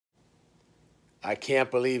I can't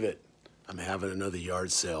believe it. I'm having another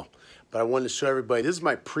yard sale. But I wanted to show everybody, this is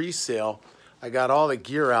my pre-sale. I got all the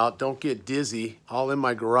gear out, don't get dizzy, all in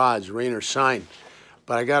my garage, rain or shine.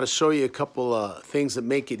 But I got to show you a couple of things that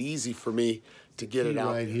make it easy for me to get it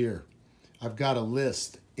out. Right here, I've got a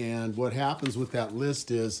list. And what happens with that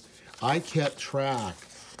list is I kept track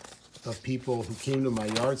of people who came to my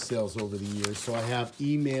yard sales over the years. So I have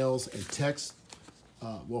emails and text,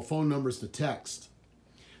 phone numbers to text.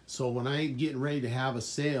 So when I'm getting ready to have a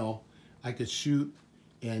sale, I could shoot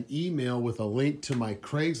an email with a link to my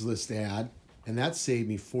Craigslist ad, and that saved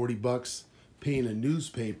me 40 bucks paying a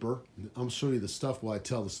newspaper. I'll show you the stuff while I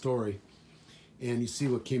tell the story. And you see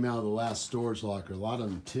what came out of the last storage locker, a lot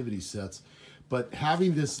of nativity sets. But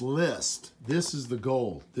having this list, this is the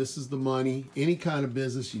goal. This is the money. Any kind of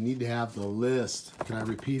business, you need to have the list. Can I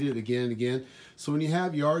repeat it again and again? So when you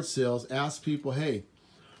have yard sales, ask people, hey,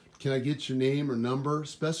 can I get your name or number?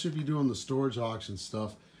 Especially if you're doing the storage auction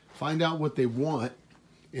stuff. Find out what they want.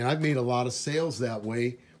 And I've made a lot of sales that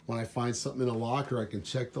way. When I find something in a locker, I can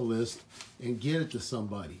check the list and get it to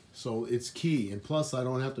somebody. So it's key. And plus, I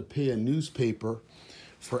don't have to pay a newspaper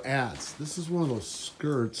for ads. This is one of those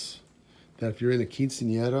skirts that if you're in a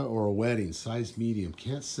quinceañera or a wedding, size medium,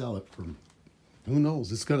 can't sell it for, who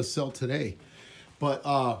knows, it's gonna sell today. But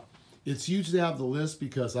it's huge to have the list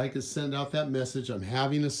because I can send out that message, I'm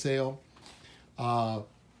having a sale.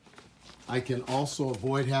 I can also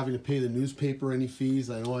avoid having to pay the newspaper any fees.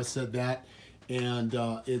 I know I said that. And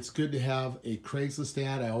it's good to have a Craigslist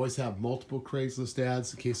ad. I always have multiple Craigslist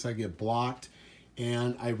ads in case I get blocked.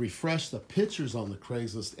 And I refresh the pictures on the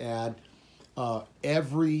Craigslist ad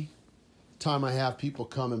every time I have people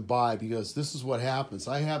come and buy, because this is what happens.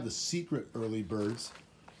 I have the secret early birds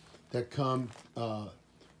that come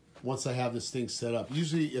once I have this thing set up.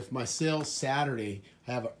 Usually if my sale's Saturday,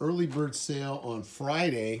 I have an early bird sale on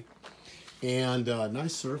Friday, and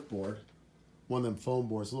nice surfboard. One of them foam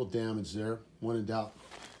boards, a little damage there. When in doubt,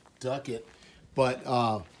 duck it. But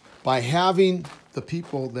by having the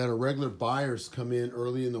people that are regular buyers come in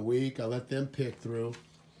early in the week, I let them pick through,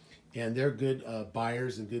 and they're good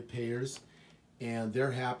buyers and good payers, and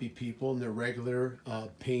they're happy people, and they're regular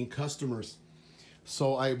paying customers.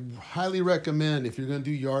 So I highly recommend, if you're going to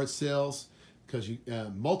do yard sales, because you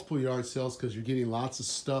multiple yard sales, because you're getting lots of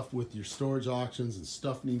stuff with your storage auctions, and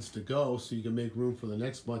stuff needs to go so you can make room for the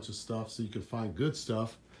next bunch of stuff so you can find good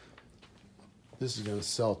stuff. This is going to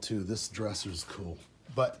sell too. This dresser is cool.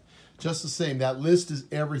 But just the same, that list is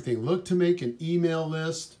everything. Look to make an email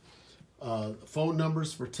list, phone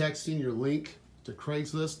numbers for texting, your link to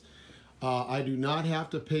Craigslist. I do not have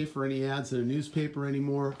to pay for any ads in a newspaper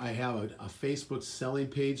anymore. I have a Facebook selling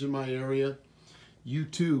page in my area. You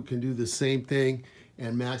too can do the same thing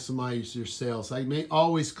and maximize your sales. I may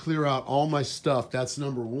always clear out all my stuff. That's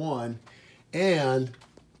number one. And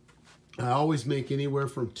I always make anywhere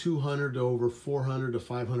from $200 to over $400 to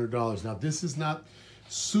 $500. Now, this is not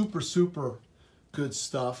super, super good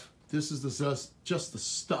stuff. This is just the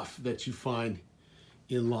stuff that you find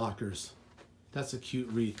in lockers. That's a cute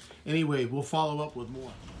read. Anyway, we'll follow up with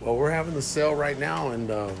more. Well, we're having the sale right now, and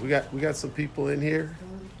we got some people in here.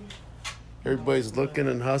 Everybody's looking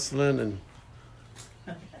and hustling and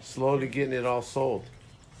slowly getting it all sold.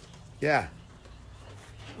 Yeah.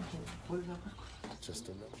 Just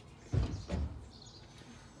a minute.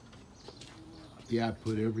 Yeah, I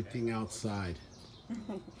put everything outside.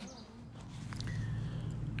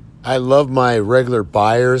 I love my regular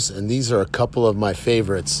buyers, and these are a couple of my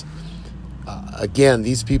favorites. Again,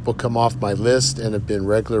 these people come off my list and have been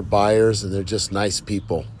regular buyers, and they're just nice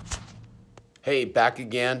people. Hey, back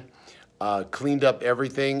again. Cleaned up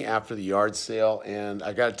everything after the yard sale, and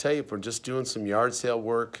I got to tell you, for just doing some yard sale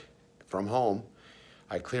work from home,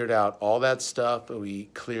 I cleared out all that stuff. We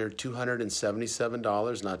cleared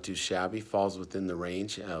 $277, not too shabby, falls within the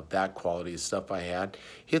range of that quality of stuff I had.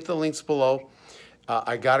 Hit the links below.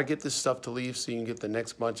 I got to get this stuff to leave so you can get the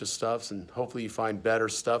next bunch of stuffs, and hopefully you find better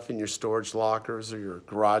stuff in your storage lockers or your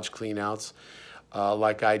garage cleanouts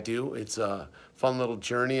like I do. It's a fun little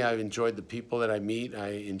journey. I've enjoyed the people that I meet. I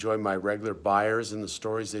enjoy my regular buyers and the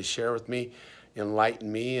stories they share with me. Enlighten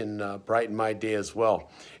me and brighten my day as well.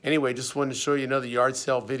 Anyway, just wanted to show you another yard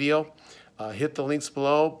sale video. Hit the links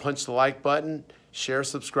below, punch the like button, share,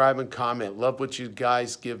 subscribe, and comment. Love what you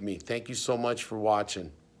guys give me. Thank you so much for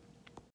watching.